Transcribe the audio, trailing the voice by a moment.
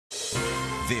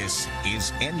This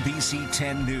is NBC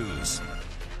 10 News.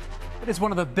 It is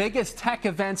one of the biggest tech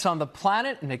events on the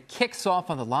planet, and it kicks off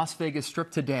on the Las Vegas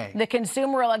Strip today. The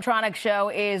Consumer Electronics Show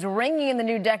is ringing in the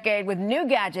new decade with new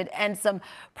gadget and some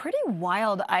pretty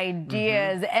wild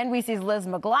ideas. NBC's Liz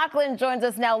McLaughlin joins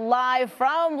us now live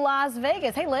from Las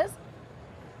Vegas. Hey, Liz.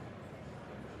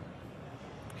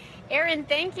 Erin,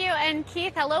 thank you. And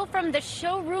Keith, hello from the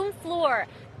showroom floor.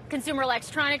 Consumer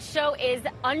Electronics Show is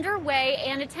underway,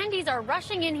 and attendees are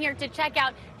rushing in here to check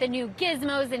out the new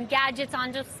gizmos and gadgets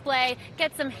on display,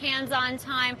 get some hands-on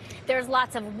time. There's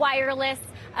lots of wireless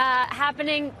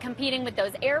happening, competing with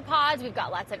those AirPods. We've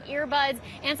got lots of earbuds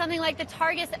and something like the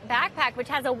Targus backpack, which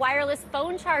has a wireless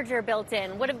phone charger built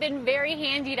in. Would have been very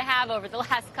handy to have over the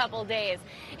last couple days.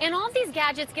 And all of these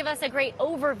gadgets give us a great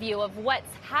overview of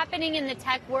what's happening in the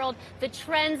tech world, the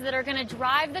trends that are going to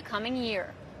drive the coming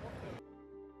year.